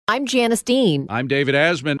I'm Janice Dean. I'm David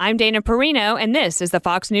Asman. I'm Dana Perino, and this is the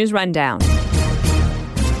Fox News Rundown.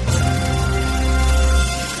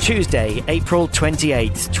 Tuesday, April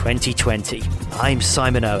 28th, 2020. I'm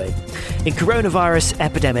Simon Owen. In coronavirus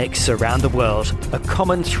epidemics around the world, a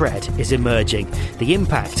common thread is emerging: the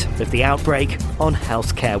impact of the outbreak on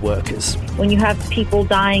healthcare workers. When you have people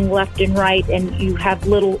dying left and right and you have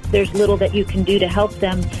there's little that you can do to help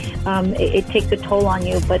them, it takes a toll on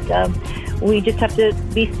you. But we just have to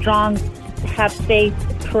be strong, have faith,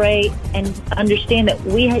 pray, and understand that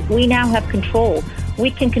we now have control. We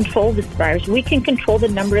can control this virus. We can control the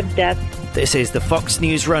number of deaths. This is the Fox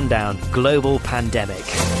News Rundown Global Pandemic.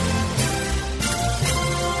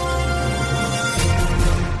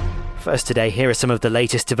 First today, here are some of the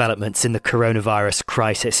latest developments in the coronavirus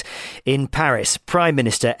crisis. In Paris, Prime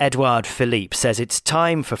Minister Edouard Philippe says it's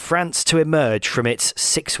time for France to emerge from its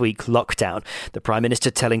 6-week lockdown. The Prime Minister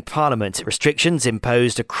telling Parliament restrictions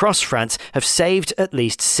imposed across France have saved at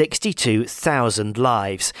least 62,000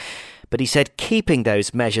 lives. But he said keeping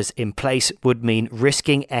those measures in place would mean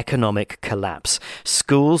risking economic collapse.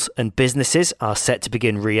 Schools and businesses are set to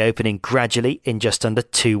begin reopening gradually in just under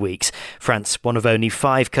 2 weeks. France, one of only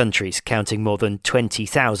 5 countries counting more than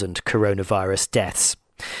 20,000 coronavirus deaths.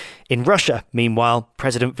 In Russia, meanwhile,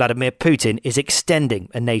 President Vladimir Putin is extending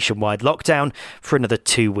a nationwide lockdown for another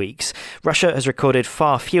 2 weeks. Russia has recorded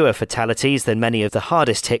far fewer fatalities than many of the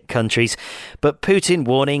hardest hit countries, but Putin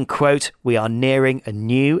warning, quote, "We are nearing a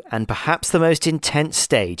new and perhaps the most intense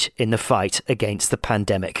stage in the fight against the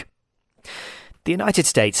pandemic." The United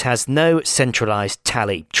States has no centralised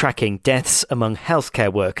tally tracking deaths among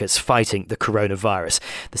healthcare workers fighting the coronavirus.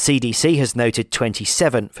 The CDC has noted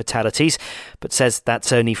 27 fatalities, but says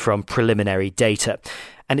that's only from preliminary data.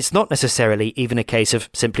 And it's not necessarily even a case of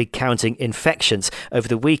simply counting infections. Over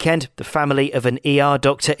the weekend, the family of an ER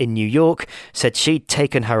doctor in New York said she'd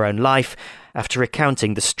taken her own life after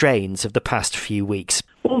recounting the strains of the past few weeks.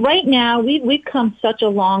 Well, right now, we've come such a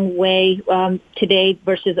long way today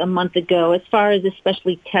versus a month ago, as far as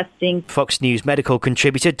especially testing. Fox News medical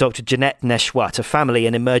contributor Dr. Jeanette Neshwat, a family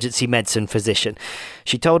and emergency medicine physician.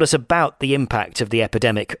 She told us about the impact of the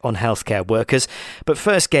epidemic on healthcare workers, but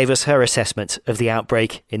first gave us her assessment of the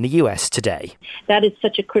outbreak in the US today. That is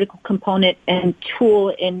such a critical component and tool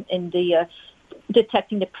in the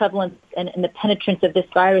detecting the prevalence and the penetrance of this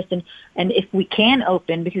virus. And if we can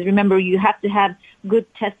open, because remember, you have to have good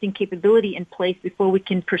testing capability in place before we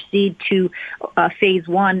can proceed to phase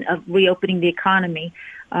 1 of reopening the economy.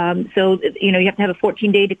 So, you have to have a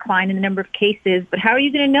 14-day decline in the number of cases. But how are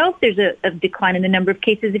you going to know if there's a decline in the number of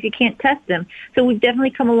cases if you can't test them? So we've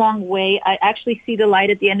definitely come a long way. I actually see the light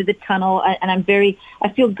at the end of the tunnel, and I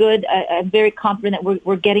feel good. I'm very confident that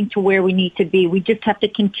we're getting to where we need to be. We just have to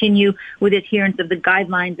continue with adherence of the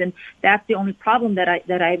guidelines, and that's the only problem that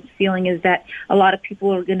I'm feeling is that a lot of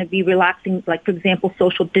people are going to be relaxing, like, for example,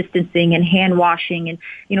 social distancing and hand washing and,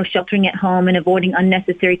 sheltering at home and avoiding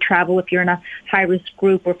unnecessary travel if you're in a high-risk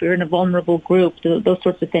group or if you're in a vulnerable group, those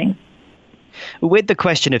sorts of things. With the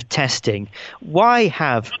question of testing, why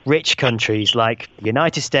have rich countries like the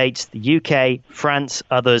United States, the UK, France,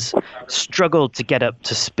 others struggled to get up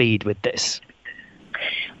to speed with this?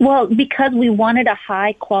 Well, because we wanted a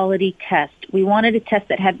high-quality test. We wanted a test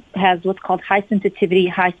that has what's called high sensitivity,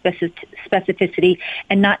 high specificity,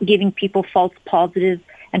 and not giving people false positives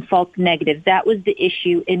and false negatives. That was the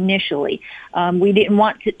issue initially. We didn't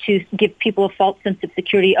want to give people a false sense of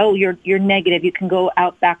security. Oh, you're negative. You can go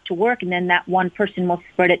out back to work, and then that one person will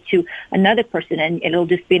spread it to another person, and it'll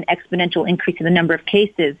just be an exponential increase in the number of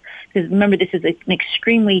cases. Because remember, this is an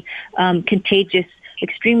extremely contagious,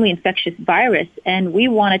 extremely infectious virus, and we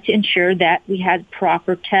wanted to ensure that we had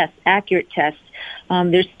proper tests, accurate tests.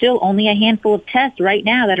 There's still only a handful of tests right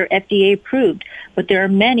now that are FDA approved, but there are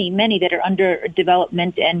many, many that are under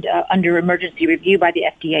development and under emergency review by the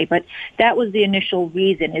FDA. But that was the initial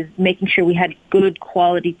reason, is making sure we had good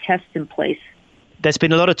quality tests in place. There's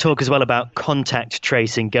been a lot of talk as well about contact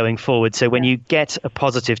tracing going forward. So when you get a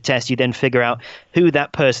positive test, you then figure out who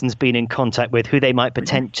that person's been in contact with, who they might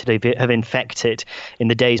potentially have infected in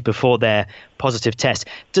the days before their positive test.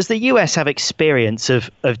 Does the US have experience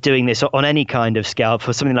of doing this on any kind of scale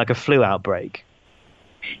for something like a flu outbreak?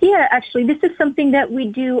 Yeah, actually, this is something that we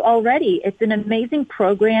do already. It's an amazing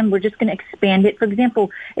program. We're just going to expand it. For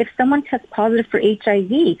example, if someone tests positive for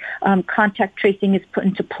HIV, contact tracing is put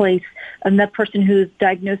into place. And that person who's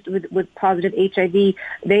diagnosed with positive HIV,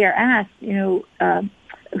 they are asked,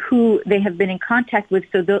 who they have been in contact with,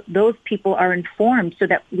 so those people are informed so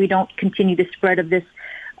that we don't continue the spread of this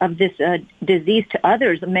this disease to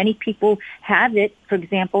others. Many people have it, for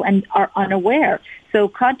example, and are unaware. So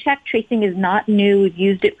contact tracing is not new. We've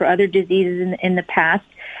used it for other diseases in the past,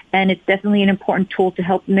 and it's definitely an important tool to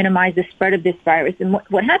help minimize the spread of this virus. And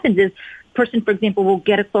what happens is, a person, for example, will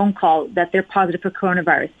get a phone call that they're positive for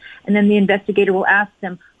coronavirus, and then the investigator will ask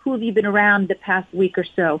them, who have you been around the past week or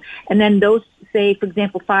so? And then those, say, for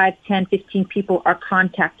example, 5, 10, 15 people are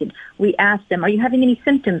contacted. We ask them, are you having any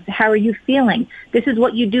symptoms? How are you feeling? This is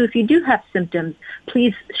what you do if you do have symptoms.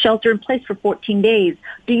 Please shelter in place for 14 days.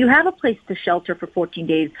 Do you have a place to shelter for 14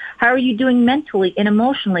 days? How are you doing mentally and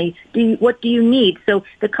emotionally? What do you need? So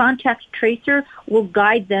the contact tracer will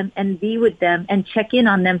guide them and be with them and check in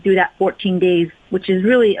on them through that 14 days, which is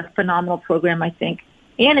really a phenomenal program, I think.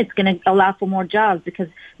 And it's going to allow for more jobs because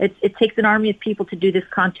it takes an army of people to do this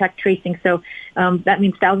contact tracing. So that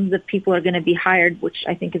means thousands of people are going to be hired, which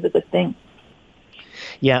I think is a good thing.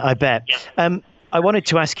 Yeah, I bet. I wanted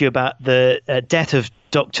to ask you about the death of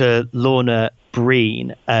Dr. Lorna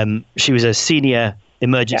Breen. She was a senior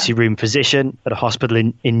emergency room physician at a hospital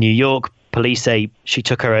in New York. Police say she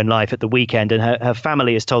took her own life at the weekend, and her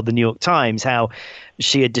family has told the New York Times how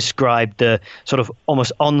she had described the sort of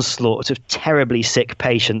almost onslaught of terribly sick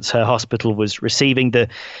patients her hospital was receiving,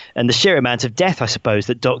 and the sheer amount of death, I suppose,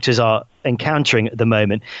 that doctors are encountering at the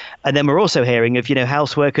moment. And then we're also hearing of,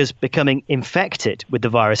 health workers becoming infected with the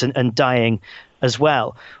virus and dying as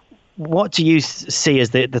well. What do you see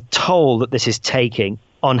as the toll that this is taking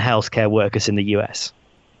on healthcare workers in the US?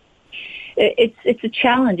 It's a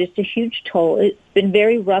challenge. It's a huge toll. It's been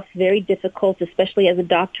very rough, very difficult, especially as a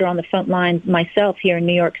doctor on the front lines myself here in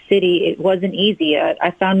New York City. It wasn't easy.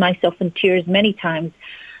 I found myself in tears many times.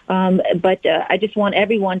 But I just want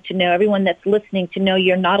everyone to know, everyone that's listening to know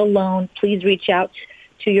you're not alone. Please reach out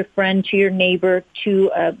to your friend, to your neighbor, to,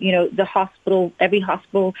 the hospital. Every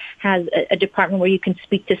hospital has a department where you can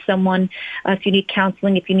speak to someone. If you need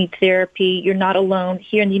counseling, if you need therapy, you're not alone.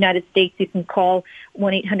 Here in the United States, you can call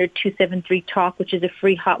 1-800-273-TALK, which is a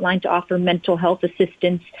free hotline to offer mental health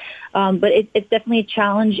assistance. But it's definitely a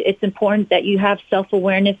challenge. It's important that you have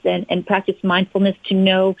self-awareness and practice mindfulness to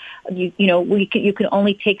know, you can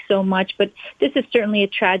only take so much. But this is certainly a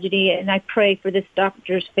tragedy, and I pray for this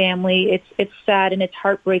doctor's family. It's sad and it's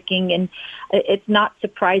heartbreaking, and it's not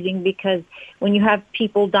surprising because when you have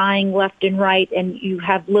people dying left and right and you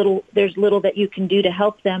have there's little that you can do to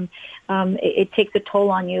help them, it takes a toll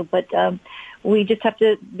on you. But we just have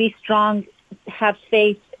to be strong, have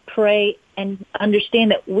faith, pray, and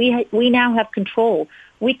understand that we now have control.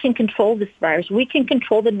 We can control this virus. We can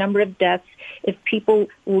control the number of deaths if people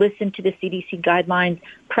listen to the CDC guidelines,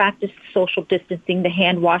 practice social distancing, the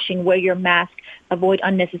hand washing, wear your mask, avoid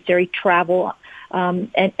unnecessary travel,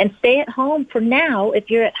 and stay at home for now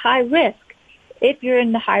if you're at high risk, if you're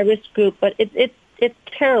in the high risk group. But it's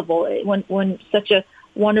terrible when such a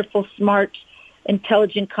wonderful, smart,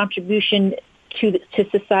 intelligent contribution to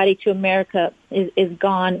society, to America, is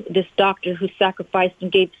gone. This doctor who sacrificed and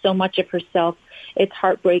gave so much of herself. It's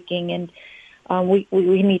heartbreaking, and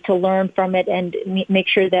we need to learn from it and make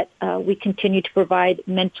sure that we continue to provide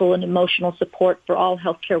mental and emotional support for all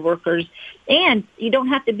healthcare workers. And you don't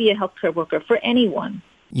have to be a healthcare worker, for anyone.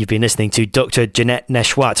 You've been listening to Dr. Janette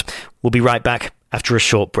Nesheiwat. We'll be right back after a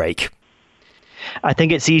short break. I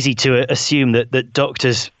think it's easy to assume that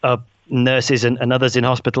doctors, nurses and others in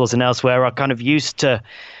hospitals and elsewhere are kind of used to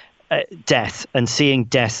death and seeing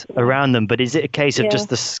death around them. But is it a case of just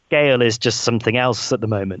the scale is just something else at the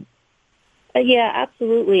moment? Yeah,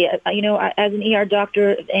 absolutely. As an ER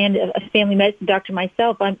doctor and a family medicine doctor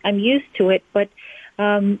myself, I'm used to it. But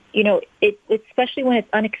especially when it's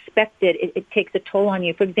unexpected, it takes a toll on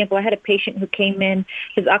you. For example, I had a patient who came in,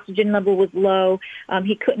 his oxygen level was low.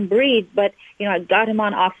 He couldn't breathe, but, I got him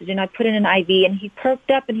on oxygen. I put in an IV, and he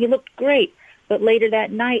perked up, and he looked great. But later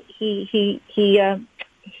that night, he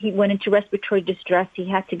went into respiratory distress. He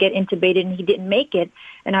had to get intubated, and he didn't make it.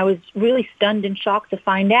 And I was really stunned and shocked to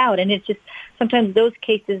find out. And it's just sometimes those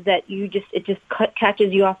cases that it just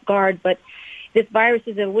catches you off guard. But this virus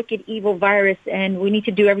is a wicked, evil virus, and we need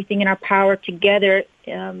to do everything in our power together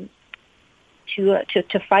to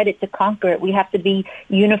fight it, to conquer it. We have to be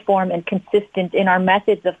uniform and consistent in our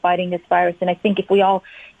methods of fighting this virus. And I think if we all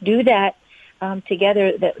do that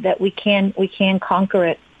together, that we can conquer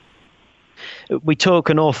it. We talk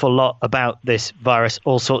an awful lot about this virus,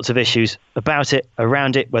 all sorts of issues about it,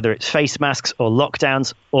 around it, whether it's face masks or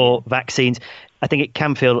lockdowns or vaccines. I think it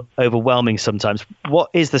can feel overwhelming sometimes. What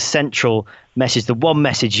is the central message, the one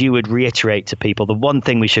message you would reiterate to people, the one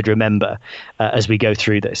thing we should remember as we go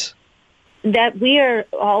through this? That we are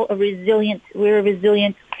all we're a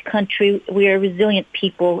resilient country. We are resilient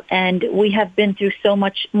people, and we have been through so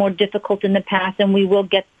much more difficult in the past, and we will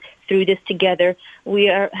get through this together. We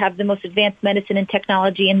have the most advanced medicine and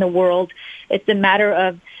technology in the world. It's a matter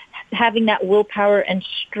of having that willpower and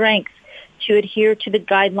strength to adhere to the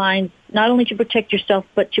guidelines, not only to protect yourself,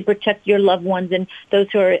 but to protect your loved ones and those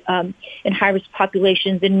who are in high-risk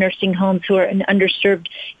populations, in nursing homes, who are in underserved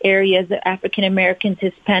areas, African Americans,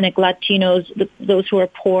 Hispanic, Latinos, those who are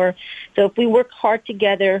poor. So if we work hard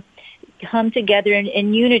together, come together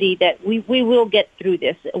in unity, that we will get through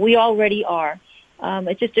this. We already are.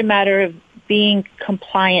 It's just a matter of being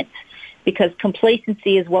compliant, because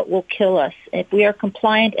complacency is what will kill us. If we are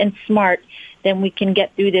compliant and smart, then we can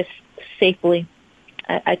get through this safely.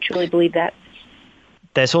 I truly believe that.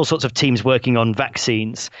 There's all sorts of teams working on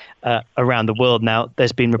vaccines around the world now.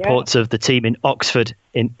 There's been reports of the team in Oxford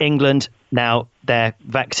in England. Now their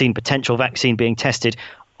potential vaccine being tested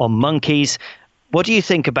on monkeys. What do you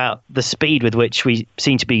think about the speed with which we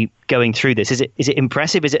seem to be going through this? Is it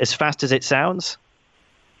impressive? Is it as fast as it sounds?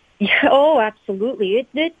 Yeah, oh, absolutely.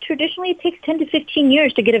 Traditionally, it takes 10 to 15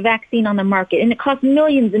 years to get a vaccine on the market, and it costs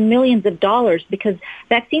millions and millions of dollars because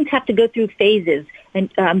vaccines have to go through phases,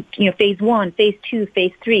 and phase 1, phase 2,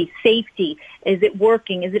 phase 3, safety. Is it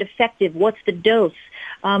working? Is it effective? What's the dose?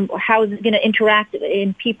 How is it going to interact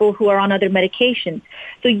in people who are on other medications?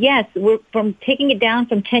 So yes, we're from taking it down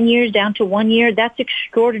from 10 years down to 1 year. That's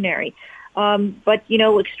extraordinary. But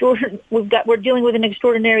we're dealing with an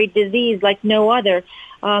extraordinary disease like no other.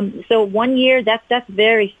 So 1 year, that's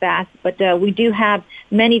very fast. But we do have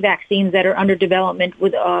many vaccines that are under development,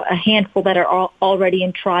 with a handful that are already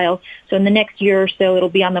in trial. So in the next year or so, it'll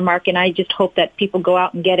be on the market. And I just hope that people go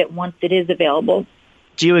out and get it once it is available.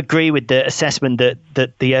 Do you agree with the assessment that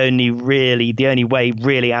the only way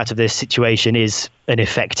really out of this situation is an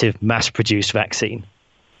effective mass-produced vaccine?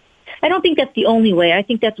 I don't think that's the only way. I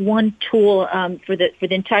think that's one tool for the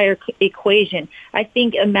entire equation. I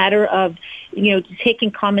think a matter of,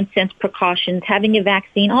 taking common sense precautions, having a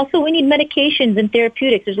vaccine. Also, we need medications and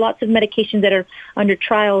therapeutics. There's lots of medications that are under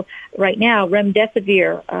trial right now.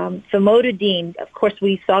 Remdesivir, famotidine. Of course,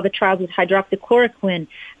 we saw the trials with hydroxychloroquine.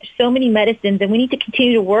 There's so many medicines, and we need to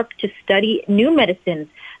continue to work to study new medicines.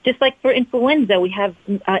 Just like for influenza, we have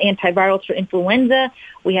antivirals for influenza.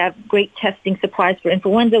 We have great testing supplies for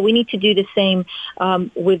influenza. We need to do the same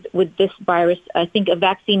with this virus. I think a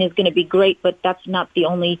vaccine is going to be great, but that's not the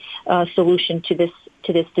only solution to this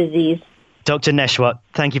disease. Dr. Neshwat,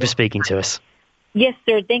 thank you for speaking to us. Yes,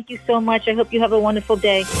 sir. Thank you so much. I hope you have a wonderful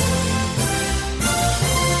day.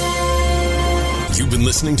 You've been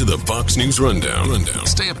listening to the Fox News Rundown.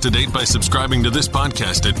 Stay up to date by subscribing to this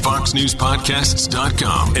podcast at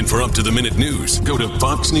foxnewspodcasts.com. And for up-to-the-minute news, go to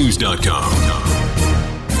foxnews.com.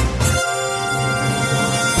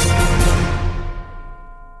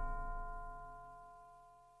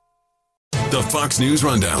 The Fox News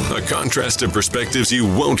Rundown, a contrast of perspectives you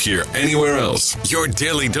won't hear anywhere else. Your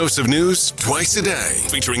daily dose of news twice a day,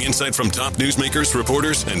 featuring insight from top newsmakers,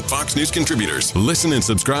 reporters, and Fox News contributors. Listen and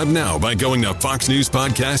subscribe now by going to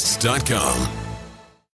foxnewspodcasts.com.